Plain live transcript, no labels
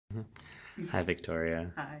Mhm. Hi,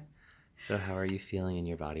 Victoria. Hi. So, how are you feeling in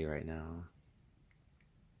your body right now?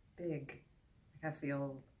 Big. Like I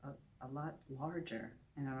feel a lot larger,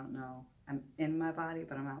 and I don't know. I'm in my body,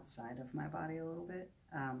 but I'm outside of my body a little bit.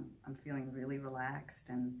 I'm feeling really relaxed,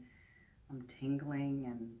 and I'm tingling,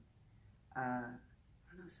 and I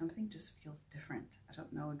don't know, something just feels different. I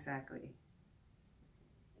don't know exactly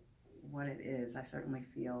what it is. I certainly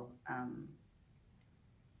feel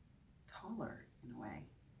taller in a way,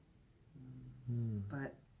 Hmm.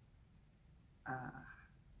 but I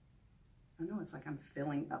don't know, it's like I'm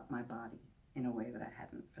filling up my body in a way that I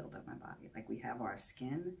hadn't filled up my body. Like we have our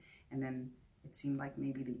skin, and then it seemed like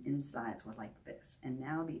maybe the insides were like this. And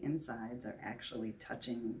now the insides are actually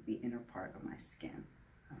touching the inner part of my skin.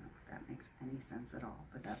 I don't know if that makes any sense at all,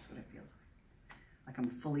 but that's what it feels like. Like I'm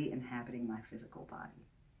fully inhabiting my physical body.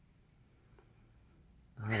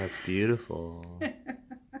 Oh, that's beautiful.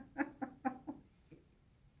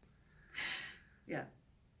 Yeah.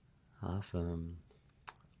 Awesome.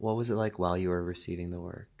 What was it like while you were receiving the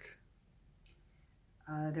work?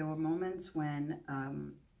 There were moments when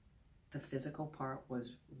the physical part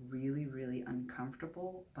was really, really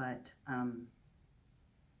uncomfortable, but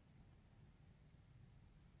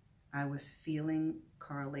I was feeling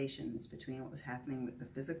correlations between what was happening with the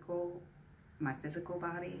physical, my physical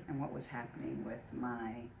body, and what was happening with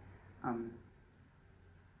my, um,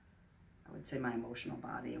 I would say my emotional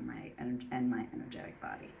body and my energetic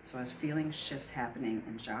body. So I was feeling shifts happening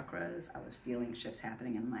in chakras. I was feeling shifts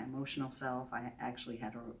happening in my emotional self. I actually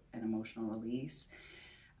had an emotional release.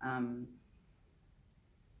 Um,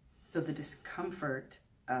 so the discomfort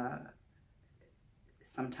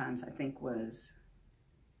sometimes I think was,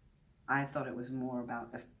 I thought it was more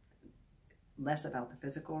about less about the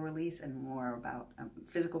physical release and more about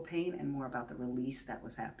physical pain and more about the release that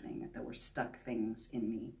was happening, that there were stuck things in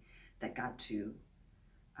me that got to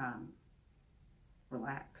um,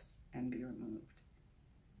 relax and be removed.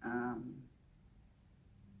 Um,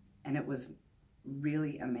 and it was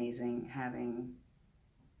really amazing having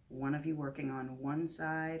one of you working on one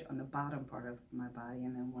side on the bottom part of my body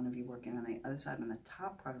and then one of you working on the other side on the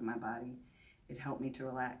top part of my body. It helped me to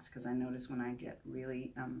relax because I notice when I get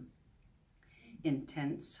really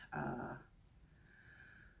intense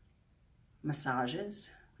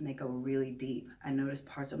massages, when they go really deep, I notice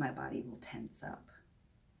parts of my body will tense up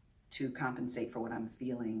to compensate for what I'm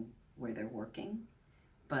feeling where they're working.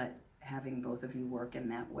 But having both of you work in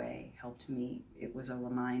that way helped me. It was a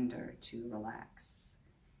reminder to relax.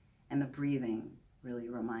 And the breathing really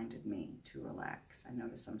reminded me to relax. I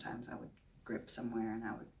noticed sometimes I would grip somewhere and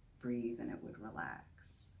I would breathe and it would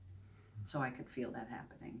relax. So I could feel that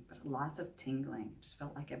happening. But lots of tingling. Just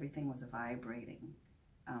felt like everything was vibrating.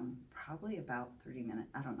 Probably about 30 minutes.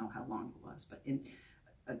 I don't know how long it was, but in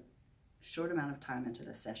a short amount of time into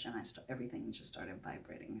the session, everything just started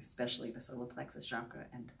vibrating, especially the solar plexus chakra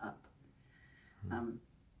and up.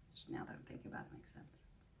 Now that I'm thinking about it, makes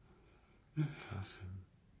sense. Awesome.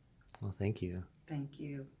 Well, thank you. Thank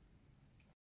you.